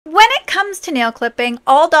comes to nail clipping,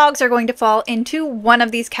 all dogs are going to fall into one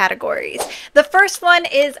of these categories. The first one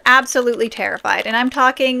is absolutely terrified, and I'm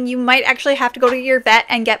talking you might actually have to go to your vet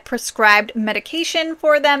and get prescribed medication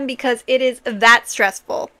for them because it is that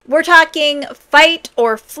stressful. We're talking fight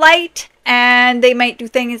or flight, and they might do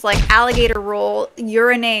things like alligator roll,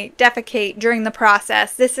 urinate, defecate during the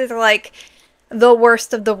process. This is like the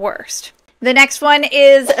worst of the worst. The next one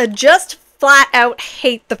is just flat out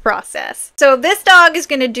hate the process. So this dog is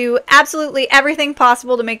going to do absolutely everything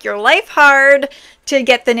possible to make your life hard to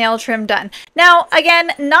get the nail trim done. Now,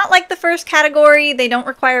 again, not like the first category, they don't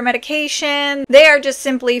require medication. They are just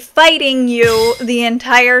simply fighting you the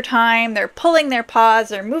entire time. They're pulling their paws,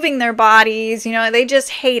 they're moving their bodies, you know, they just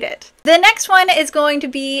hate it. The next one is going to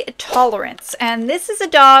be tolerance, and this is a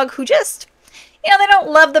dog who just, you know, they don't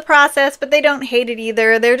love the process, but they don't hate it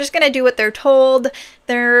either. They're just going to do what they're told.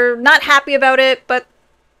 They're not happy about it, but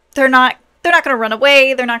they're not going to run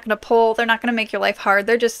away. They're not going to pull. They're not going to make your life hard.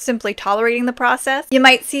 They're just simply tolerating the process. You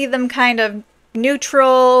might see them kind of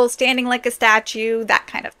neutral, standing like a statue, that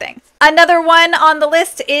kind of thing. Another one on the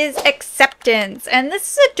list is acceptance. And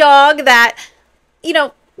this is a dog that, you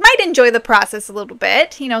know, might enjoy the process a little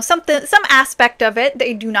bit. You know, some aspect of it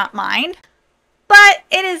they do not mind. But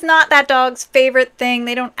it is not that dog's favorite thing.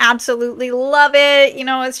 They don't absolutely love it. You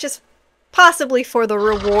know, it's just possibly for the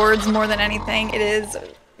rewards more than anything. It is,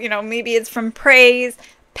 you know, maybe it's from praise,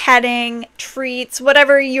 petting, treats,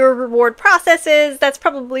 whatever your reward process is, that's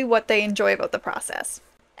probably what they enjoy about the process.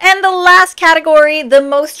 And the last category, the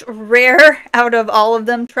most rare out of all of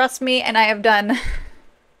them, trust me, and I have done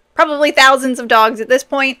probably thousands of dogs at this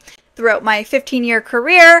point throughout my 15-year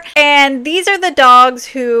career, and these are the dogs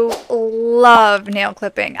who love nail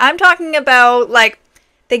clipping. I'm talking about, like,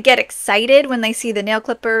 they get excited when they see the nail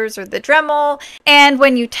clippers or the Dremel, and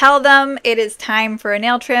when you tell them it is time for a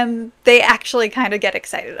nail trim, they actually kind of get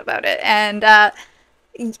excited about it. And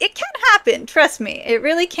it can happen, trust me, it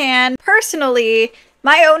really can. Personally,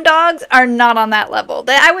 my own dogs are not on that level.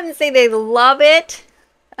 I wouldn't say they love it.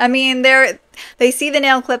 I mean, they see the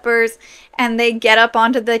nail clippers and they get up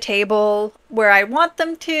onto the table where I want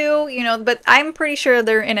them to, you know, but I'm pretty sure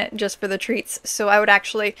they're in it just for the treats. So I would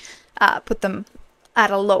actually put them at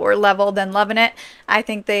a lower level than loving it. I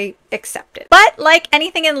think they accept it. But like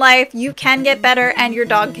anything in life, you can get better and your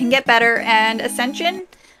dog can get better, and ascension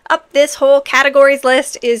up this whole categories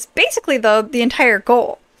list is basically the entire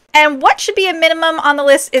goal. And what should be a minimum on the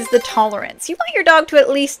list is the tolerance. You want your dog to at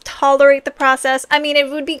least tolerate the process. I mean, it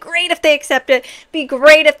would be great if they accept it, be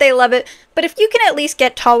great if they love it, but if you can at least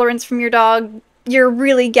get tolerance from your dog, you're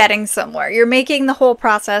really getting somewhere. You're making the whole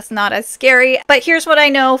process not as scary. But here's what I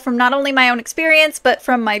know from not only my own experience, but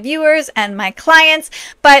from my viewers and my clients,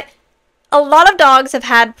 but a lot of dogs have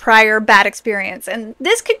had prior bad experience, and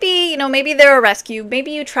this could be, you know, maybe they're a rescue,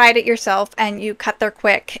 maybe you tried it yourself and you cut their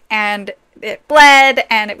quick and it bled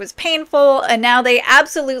and it was painful, and now they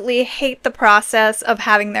absolutely hate the process of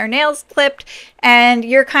having their nails clipped, and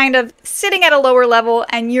you're kind of sitting at a lower level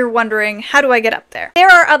and you're wondering, how do I get up there? There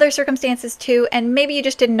are other circumstances too, and maybe you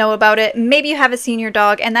just didn't know about it. Maybe you have a senior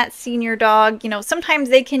dog, and that senior dog, you know, sometimes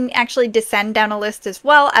they can actually descend down a list as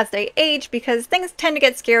well as they age, because things tend to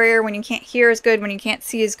get scarier when you can't hear as good, when you can't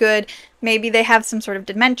see as good. Maybe they have some sort of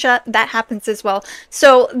dementia. That happens as well.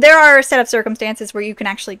 So there are a set of circumstances where you can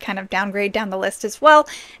actually kind of downgrade down the list as well.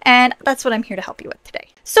 And that's what I'm here to help you with today.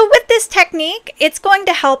 So with this technique, it's going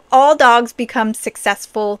to help all dogs become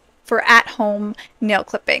successful for at-home nail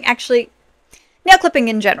clipping. Actually, nail clipping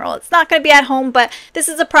in general. It's not going to be at home, but this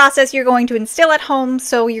is a process you're going to instill at home,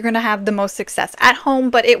 so you're going to have the most success at home,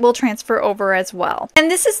 but it will transfer over as well. And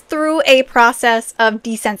this is through a process of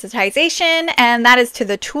desensitization, and that is to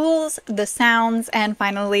the tools, the sounds, and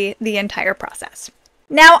finally the entire process.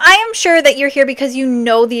 Now, I am sure that you're here because you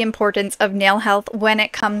know the importance of nail health when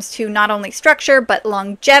it comes to not only structure, but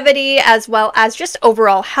longevity, as well as just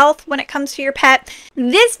overall health when it comes to your pet.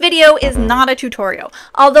 This video is not a tutorial,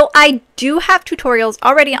 although I do have tutorials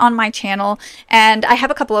already on my channel, and I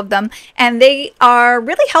have a couple of them, and they are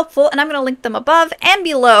really helpful, and I'm going to link them above and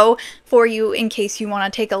below for you in case you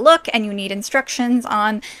want to take a look and you need instructions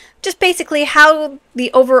on just basically how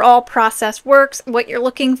the overall process works, what you're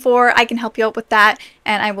looking for. I can help you out with that,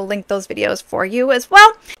 and I will link those videos for you as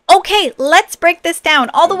well. Okay, let's break this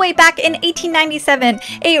down. All the way back in 1897,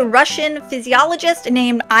 a Russian physiologist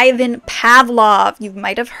named Ivan Pavlov, you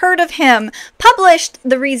might have heard of him, published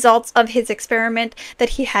the results of his experiment that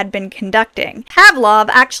he had been conducting. Pavlov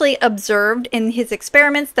actually observed in his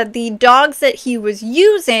experiments that the dogs that he was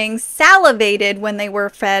using salivated when they were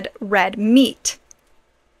fed red meat.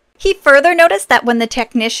 He further noticed that when the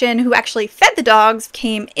technician who actually fed the dogs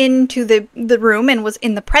came into the room and was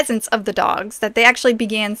in the presence of the dogs, that they actually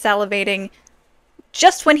began salivating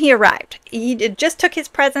just when he arrived. It just took his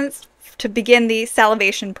presence to begin the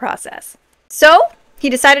salivation process. So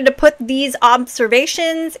he decided to put these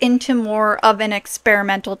observations into more of an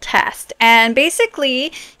experimental test. And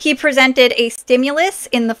basically, he presented a stimulus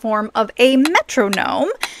in the form of a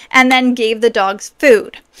metronome and then gave the dogs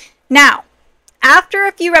food. Now, after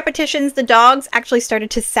a few repetitions, the dogs actually started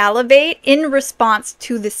to salivate in response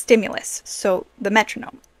to the stimulus, so the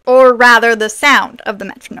metronome, or rather the sound of the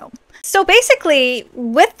metronome. So basically,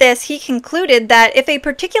 with this, he concluded that if a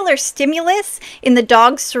particular stimulus in the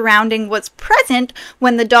dog's surrounding was present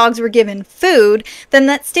when the dogs were given food, then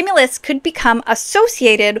that stimulus could become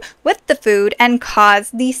associated with the food and cause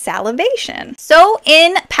the salivation. So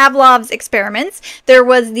in Pavlov's experiments, there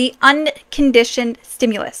was the unconditioned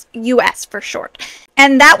stimulus, US for short.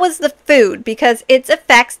 And that was the food because its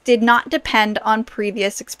effects did not depend on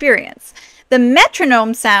previous experience. The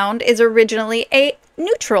metronome sound is originally a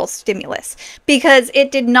neutral stimulus because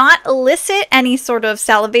it did not elicit any sort of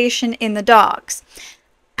salivation in the dogs.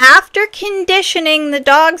 After conditioning the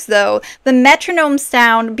dogs, though, the metronome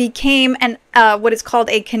sound became what is called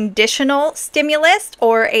a conditional stimulus,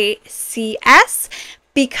 or a CS,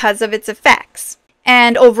 because of its effects.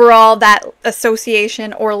 And overall, that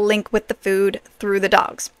association or link with the food through the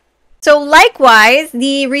dogs. So likewise,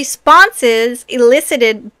 the responses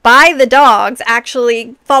elicited by the dogs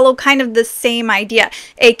actually follow kind of the same idea,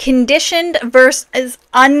 a conditioned versus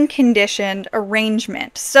unconditioned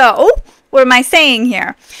arrangement. So, what am I saying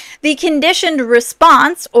here? The conditioned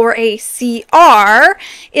response, or a CR,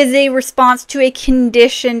 is a response to a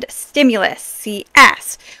conditioned stimulus,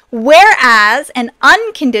 CS, whereas an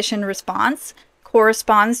unconditioned response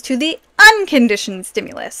corresponds to the unconditioned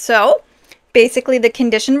stimulus. So, basically, the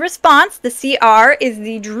conditioned response, the CR, is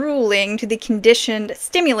the drooling to the conditioned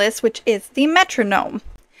stimulus, which is the metronome.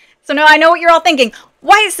 So now I know what you're all thinking.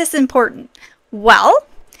 Why is this important? Well,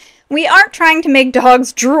 we aren't trying to make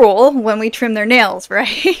dogs drool when we trim their nails,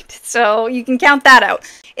 right? So you can count that out.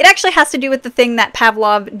 It actually has to do with the thing that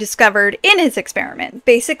Pavlov discovered in his experiment.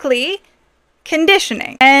 Basically,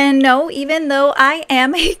 conditioning. And no, even though I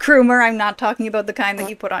am a groomer, I'm not talking about the kind that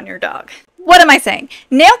you put on your dog. What am I saying?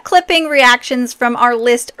 Nail clipping reactions from our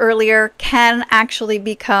list earlier can actually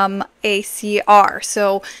become a CR.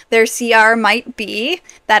 So their CR might be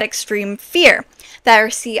that extreme fear. Their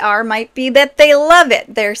CR might be that they love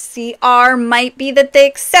it. Their CR might be that they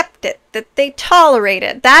accept it, that they tolerate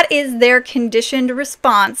it. That is their conditioned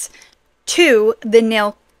response to the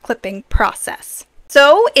nail clipping process.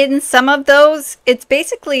 So in some of those, it's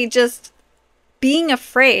basically just being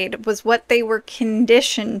afraid was what they were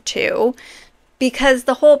conditioned to, because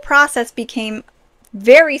the whole process became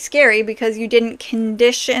very scary because you didn't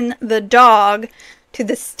condition the dog to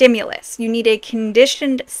the stimulus. You need a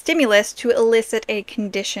conditioned stimulus to elicit a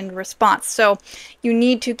conditioned response. So you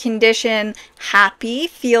need to condition happy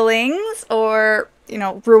feelings or,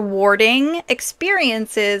 rewarding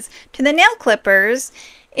experiences to the nail clippers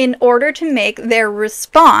in order to make their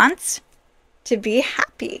response to be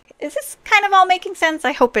happy. Is this kind of all making sense?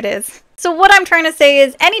 I hope it is. So what I'm trying to say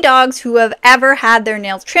is any dogs who have ever had their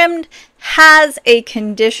nails trimmed has a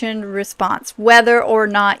conditioned response, whether or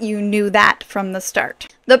not you knew that from the start.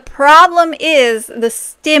 The problem is the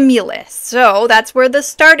stimulus. So that's where the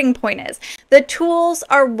starting point is. The tools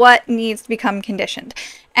are what needs to become conditioned.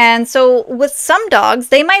 And so with some dogs,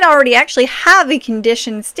 they might already actually have a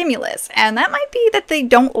conditioned stimulus, and that might be that they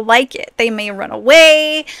don't like it. They may run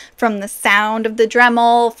away from the sound of the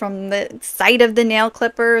Dremel, from the sight of the nail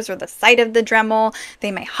clippers or the sight of the Dremel.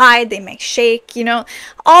 They may hide, they may shake,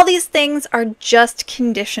 all these things are just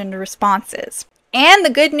conditioned responses. And the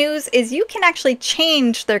good news is you can actually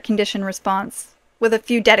change their conditioned response with a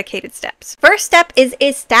few dedicated steps. First step is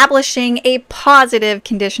establishing a positive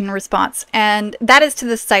conditioned response, and that is to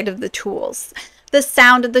the sight of the tools. The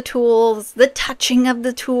sound of the tools, the touching of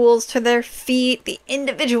the tools to their feet, the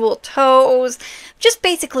individual toes, just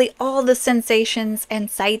basically all the sensations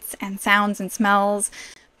and sights and sounds and smells.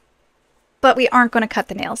 But we aren't going to cut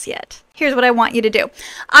the nails yet. Here's what I want you to do.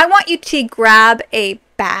 I want you to grab a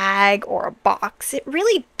bag or a box. It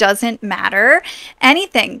really doesn't matter.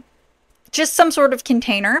 Anything. Just some sort of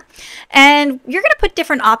container, and you're going to put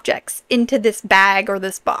different objects into this bag or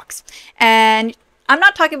this box. And I'm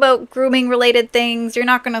not talking about grooming related things. You're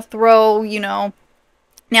not going to throw, nail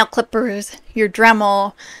clippers, your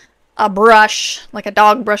Dremel, a brush, like a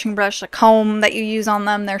dog brushing brush, a comb that you use on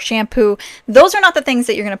them, their shampoo. Those are not the things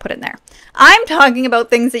that you're going to put in there. I'm talking about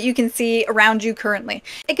things that you can see around you currently.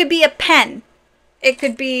 It could be a pen. It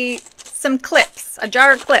could be some clips, a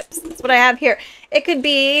jar of clips. That's what I have here. It could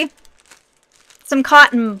be some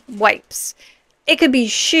cotton wipes. It could be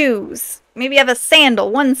shoes. Maybe you have a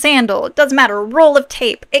sandal, one sandal. It doesn't matter. A roll of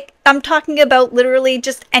tape. I'm talking about literally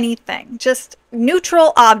just anything. Just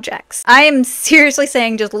neutral objects. I am seriously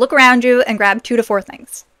saying just look around you and grab 2 to 4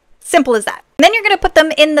 things. Simple as that. And then you're going to put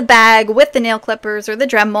them in the bag with the nail clippers or the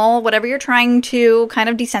Dremel, whatever you're trying to kind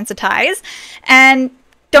of desensitize, and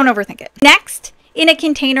don't overthink it. Next, in a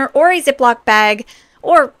container or a Ziploc bag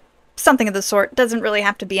or something of the sort, doesn't really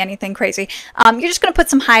have to be anything crazy, you're just going to put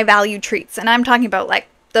some high value treats. And I'm talking about like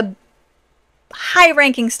the high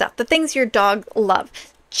ranking stuff, the things your dog love.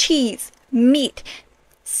 Cheese, meat,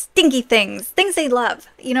 stinky things they love.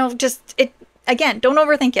 You know, just again, don't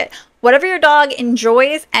overthink it. Whatever your dog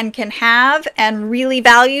enjoys and can have and really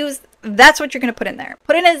values, that's what you're going to put in there.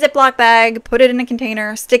 Put it in a Ziploc bag, put it in a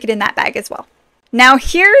container, stick it in that bag as well. Now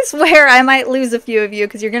here's where I might lose a few of you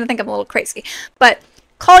because you're going to think I'm a little crazy. But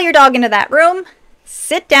call your dog into that room,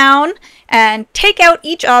 sit down, and take out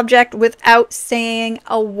each object without saying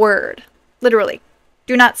a word. Literally,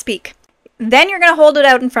 do not speak. Then you're going to hold it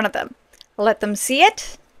out in front of them. Let them see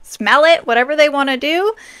it, smell it, whatever they want to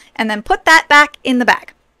do, and then put that back in the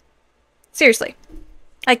bag. Seriously,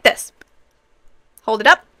 like this. Hold it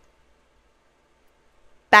up,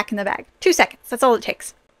 back in the bag. 2 seconds, that's all it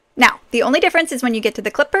takes. Now, the only difference is when you get to the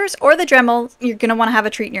clippers or the Dremel, you're going to want to have a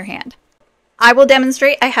treat in your hand. I will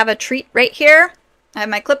demonstrate. I have a treat right here. I have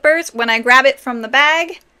my clippers. When I grab it from the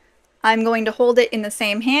bag, I'm going to hold it in the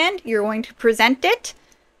same hand. You're going to present it,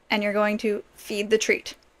 and you're going to feed the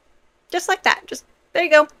treat. Just like that. Just, there you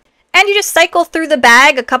go. And you just cycle through the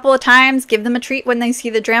bag a couple of times, give them a treat when they see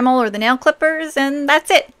the Dremel or the nail clippers, and that's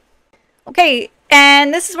it. Okay,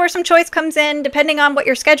 and this is where some choice comes in, depending on what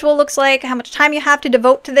your schedule looks like, how much time you have to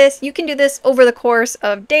devote to this. You can do this over the course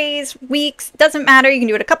of days, weeks, doesn't matter. You can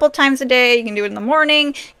do it a couple of times a day, you can do it in the morning,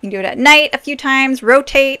 you can do it at night a few times,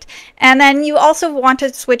 rotate, and then you also want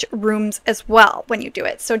to switch rooms as well when you do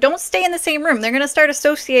it. So don't stay in the same room. They're going to start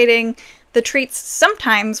associating the treats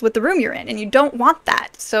sometimes with the room you're in, and you don't want that.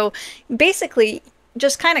 So basically,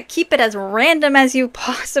 just kind of keep it as random as you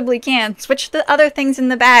possibly can. Switch the other things in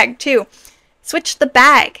the bag too. Switch the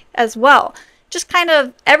bag as well. Just kind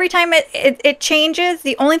of every time it changes,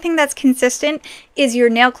 the only thing that's consistent is your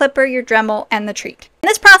nail clipper, your Dremel, and the treat. And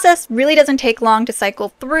this process really doesn't take long to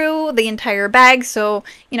cycle through the entire bag, so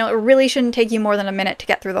you know, it really shouldn't take you more than a minute to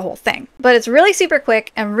get through the whole thing. But it's really super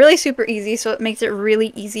quick and really super easy, so it makes it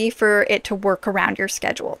really easy for it to work around your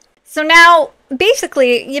schedule. So now,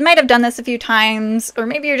 basically, you might have done this a few times, or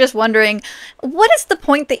maybe you're just wondering, what is the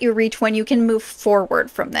point that you reach when you can move forward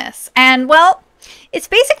from this? And well, it's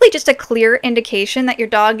basically just a clear indication that your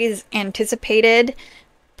dog is anticipated,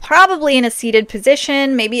 probably in a seated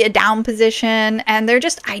position, maybe a down position, and they're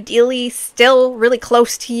just ideally still really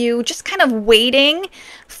close to you, just kind of waiting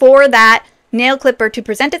for that nail clipper to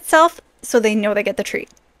present itself so they know they get the treat.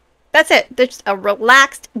 That's it. There's a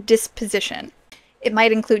relaxed disposition. It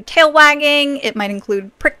might include tail wagging, it might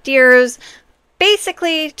include pricked ears,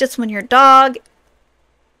 basically just when your dog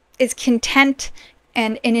is content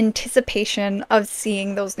and in anticipation of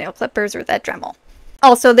seeing those nail clippers or that Dremel.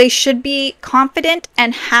 Also, they should be confident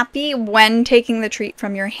and happy when taking the treat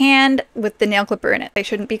from your hand with the nail clipper in it. They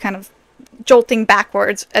shouldn't be kind of jolting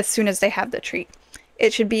backwards as soon as they have the treat.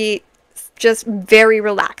 It should be just very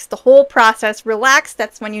relaxed. The whole process relaxed,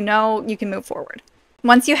 that's when you know you can move forward.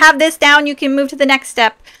 Once you have this down, you can move to the next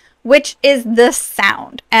step, which is the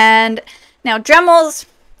sound. And now Dremels,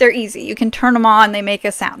 they're easy. You can turn them on, they make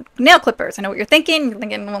a sound. Nail clippers, I know what you're thinking. You're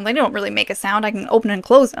thinking, well, they don't really make a sound. I can open and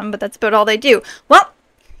close them, but that's about all they do. Well,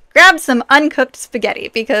 grab some uncooked spaghetti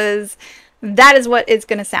because that is what it's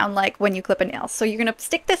going to sound like when you clip a nail. So you're going to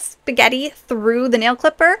stick this spaghetti through the nail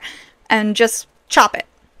clipper and just chop it.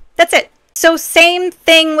 That's it. So same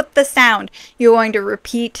thing with the sound. You're going to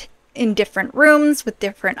repeat in different rooms with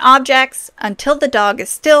different objects until the dog is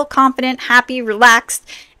still confident, happy, relaxed,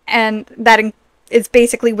 and that is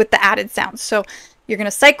basically with the added sounds. So you're going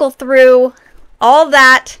to cycle through all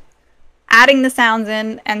that, adding the sounds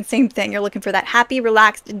in, and same thing. You're looking for that happy,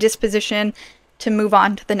 relaxed disposition to move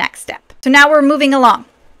on to the next step. So now we're moving along.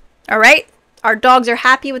 All right? Our dogs are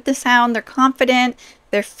happy with the sound. They're confident.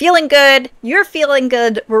 They're feeling good. You're feeling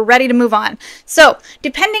good. We're ready to move on. So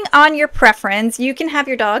depending on your preference, you can have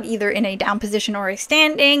your dog either in a down position or a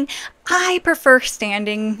standing. I prefer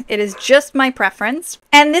standing. It is just my preference.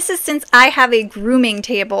 And this is since I have a grooming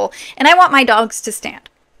table and I want my dogs to stand.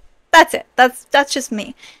 That's it. That's just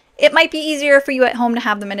me. It might be easier for you at home to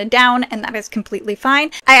have them in a down, and that is completely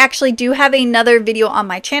fine. I actually do have another video on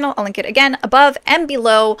my channel, I'll link it again above and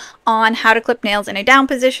below, on how to clip nails in a down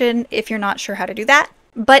position if you're not sure how to do that.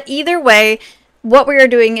 But either way, what we are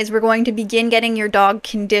doing is we're going to begin getting your dog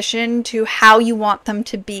conditioned to how you want them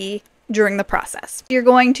to be during the process. You're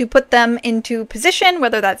going to put them into position,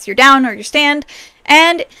 whether that's your down or your stand,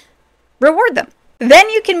 and reward them. Then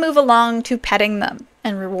you can move along to petting them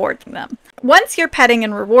and rewarding them. Once you're petting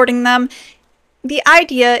and rewarding them, the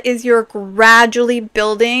idea is you're gradually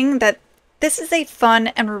building that this is a fun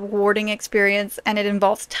and rewarding experience, and it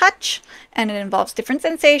involves touch and it involves different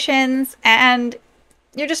sensations, and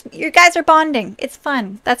you guys are bonding. It's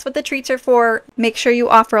fun. That's what the treats are for. Make sure you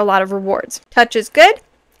offer a lot of rewards. Touch is good.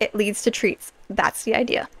 It leads to treats. That's the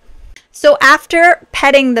idea. So after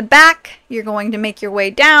petting the back, you're going to make your way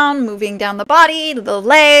down, moving down the body, the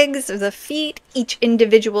legs, the feet, each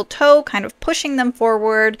individual toe, kind of pushing them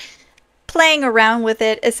forward, playing around with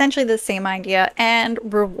it, essentially the same idea, and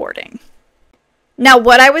rewarding. Now,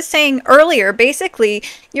 what I was saying earlier, basically,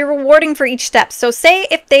 you're rewarding for each step. So say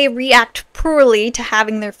if they react poorly to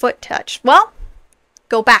having their foot touched, well,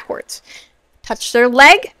 go backwards. Touch their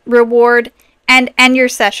leg, reward, and end your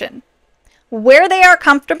session. Where they are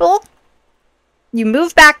comfortable, you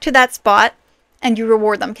move back to that spot and you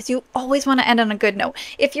reward them, because you always want to end on a good note.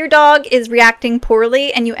 If your dog is reacting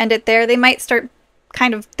poorly and you end it there, they might start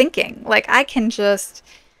kind of thinking, like, I can just,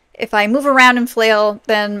 if I move around and flail,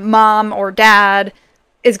 then mom or dad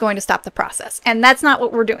is going to stop the process. And that's not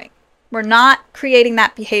what we're doing. We're not creating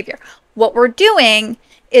that behavior. What we're doing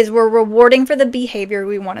is we're rewarding for the behavior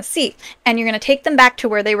we want to see. And you're going to take them back to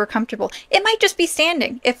where they were comfortable. It might just be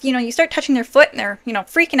standing. If, you start touching their foot and they're,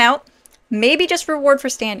 freaking out, maybe just reward for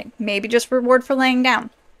standing. Maybe just reward for laying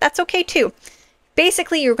down. That's okay too.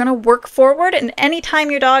 Basically, you're going to work forward, and anytime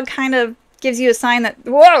your dog kind of gives you a sign that,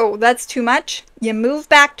 whoa, that's too much, you move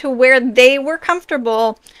back to where they were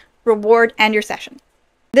comfortable, reward, end your session.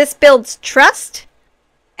 This builds trust,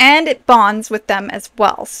 and it bonds with them as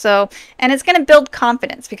well. So, and it's going to build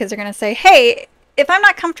confidence, because they're going to say, hey, if I'm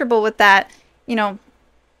not comfortable with that,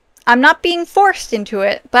 I'm not being forced into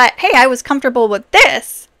it, but hey, I was comfortable with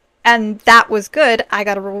this, and that was good. I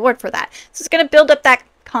got a reward for that. So it's going to build up that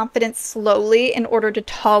confidence slowly in order to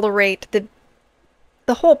tolerate the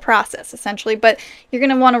whole process, essentially. But you're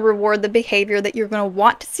going to want to reward the behavior that you're going to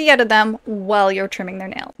want to see out of them while you're trimming their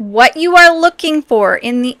nails. What you are looking for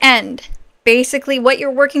in the end, basically what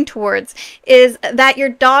you're working towards, is that your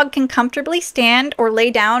dog can comfortably stand or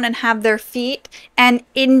lay down and have their feet and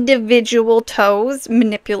individual toes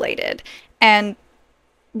manipulated. And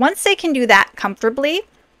once they can do that comfortably,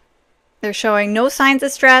 they're showing no signs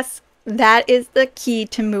of stress. That is the key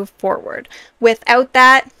to move forward. Without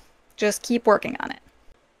that, just keep working on it.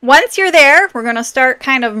 Once you're there, we're going to start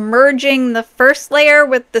kind of merging the first layer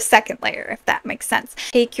with the second layer, if that makes sense.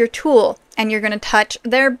 Take your tool and you're going to touch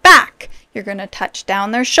their back. You're going to touch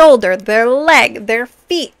down their shoulder, their leg, their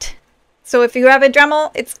feet. So if you have a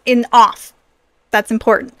Dremel, it's in off. That's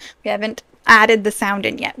important. We haven't added the sound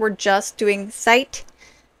in yet. We're just doing sight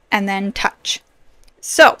and then touch.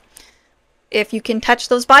 So if you can touch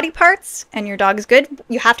those body parts and your dog is good,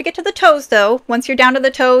 you have to get to the toes though. Once you're down to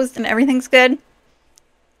the toes and everything's good,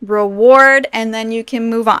 reward, and then you can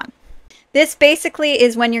move on. This basically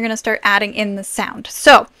is when you're going to start adding in the sound.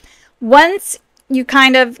 So once you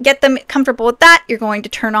kind of get them comfortable with that, you're going to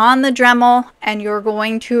turn on the Dremel and you're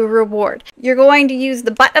going to reward. You're going to use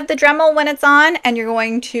the butt of the Dremel when it's on, and you're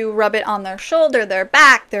going to rub it on their shoulder, their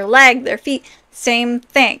back, their leg, their feet. Same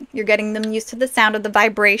thing. You're getting them used to the sound of the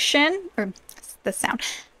vibration, or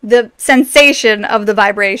the sensation of the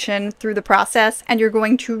vibration through the process, and you're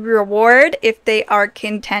going to reward if they are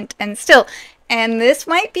content and still. And this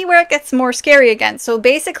might be where it gets more scary again. So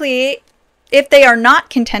basically, if they are not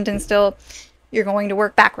content and still, you're going to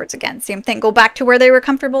work backwards again. Same thing. Go back to where they were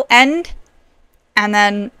comfortable, end, and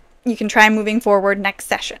then you can try moving forward next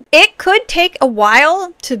session. It could take a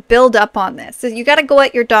while to build up on this. So you got to go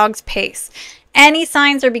at your dog's pace. Any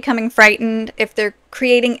signs they're becoming frightened, if they're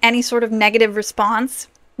creating any sort of negative response,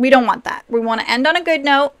 we don't want that. We want to end on a good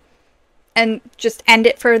note and just end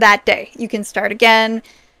it for that day. You can start again.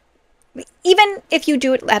 Even if you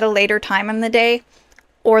do it at a later time in the day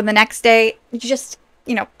or the next day, just,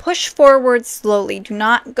 push forward slowly. Do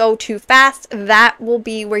not go too fast. That will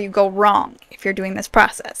be where you go wrong if you're doing this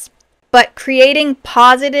process. But creating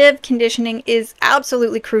positive conditioning is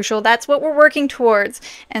absolutely crucial. That's what we're working towards.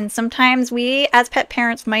 And sometimes we, as pet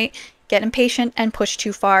parents, might get impatient and push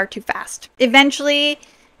too far, too fast. Eventually,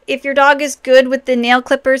 if your dog is good with the nail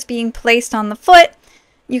clippers being placed on the foot,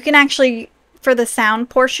 you can actually, for the sound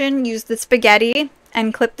portion, use the spaghetti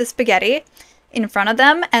and clip the spaghetti in front of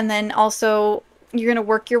them, and then also you're going to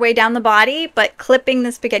work your way down the body, but clipping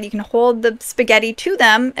the spaghetti, you can hold the spaghetti to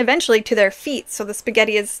them, eventually to their feet. So the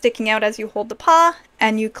spaghetti is sticking out as you hold the paw,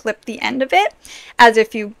 and you clip the end of it as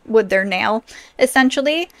if you would their nail,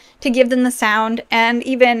 essentially, to give them the sound. And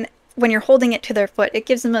even when you're holding it to their foot, it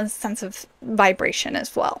gives them a sense of vibration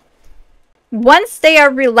as well. Once they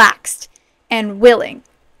are relaxed and willing,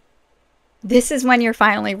 this is when you're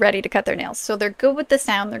finally ready to cut their nails. So they're good with the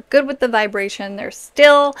sound, they're good with the vibration, they're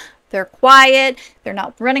still, they're quiet, they're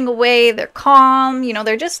not running away, they're calm, you know,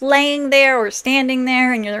 they're just laying there or standing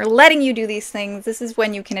there and they're letting you do these things. This is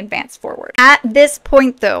when you can advance forward. At this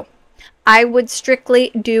point though, I would strictly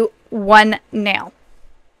do one nail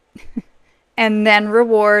and then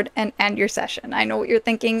reward and end your session. I know what you're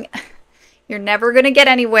thinking. You're never going to get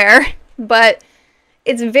anywhere, but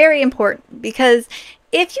it's very important because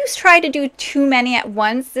if you try to do too many at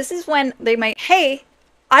once, this is when they might, hey,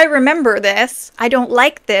 I remember this, I don't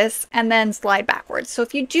like this, and then slide backwards. So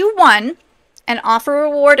if you do one and offer a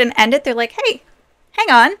reward and end it, they're like, hey, hang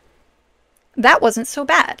on, that wasn't so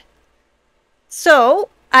bad. So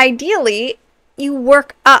ideally, you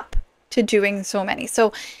work up to doing so many.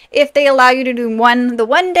 So if they allow you to do one the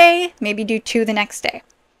one day, maybe do 2 the next day,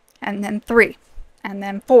 and then 3, and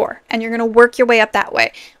then 4, and you're going to work your way up that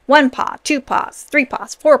way. 1 paw, 2 paws, 3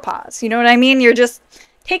 paws, 4 paws. You know what I mean? You're just,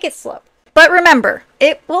 take it slow. But remember,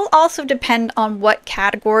 it will also depend on what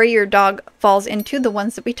category your dog falls into, the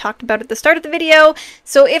ones that we talked about at the start of the video.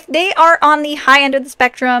 So if they are on the high end of the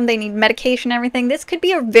spectrum, they need medication and everything, this could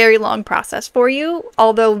be a very long process for you,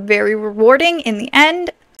 although very rewarding in the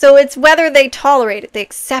end. So it's whether they tolerate it, they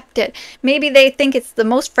accept it. Maybe they think it's the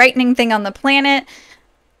most frightening thing on the planet.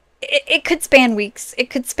 It could span weeks,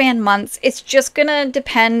 it could span months. It's just gonna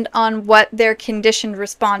depend on what their conditioned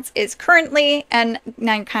response is currently and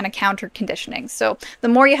now kind of counter conditioning. So the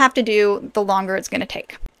more you have to do, the longer it's gonna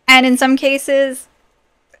take. And in some cases,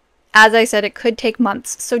 as I said, it could take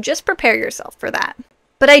months. So just prepare yourself for that.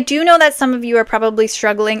 But I do know that some of you are probably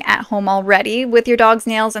struggling at home already with your dog's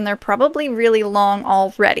nails and they're probably really long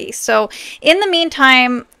already. So in the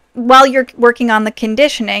meantime, while you're working on the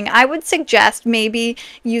conditioning, I would suggest maybe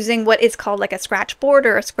using what is called like a scratch board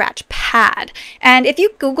or a scratch pad. And if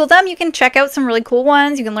you Google them, you can check out some really cool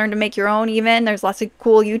ones. You can learn to make your own even. There's lots of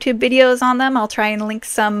cool YouTube videos on them. I'll try and link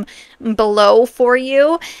some below for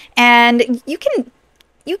you. And you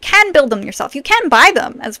can build them yourself. You can buy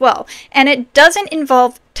them as well. And it doesn't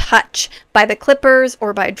involve touch by the clippers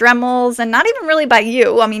or by Dremels, and not even really by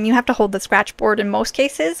you. I mean, you have to hold the scratch board in most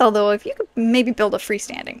cases, although if you could maybe build a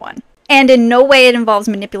freestanding one. And in no way it involves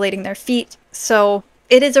manipulating their feet. So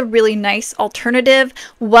it is a really nice alternative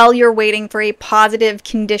while you're waiting for a positive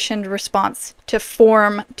conditioned response to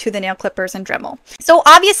form to the nail clippers and Dremel. So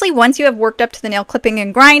obviously, once you have worked up to the nail clipping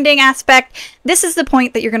and grinding aspect, this is the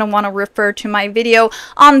point that you're going to want to refer to my video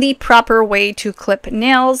on the proper way to clip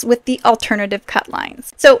nails with the alternative cut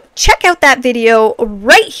lines. So check out that video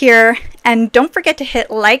right here, and don't forget to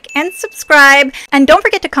hit like and subscribe, and don't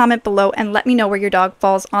forget to comment below and let me know where your dog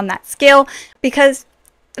falls on that scale, because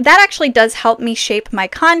that actually does help me shape my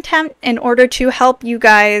content in order to help you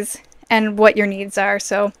guys and what your needs are.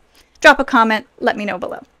 So drop a comment, let me know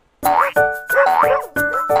below.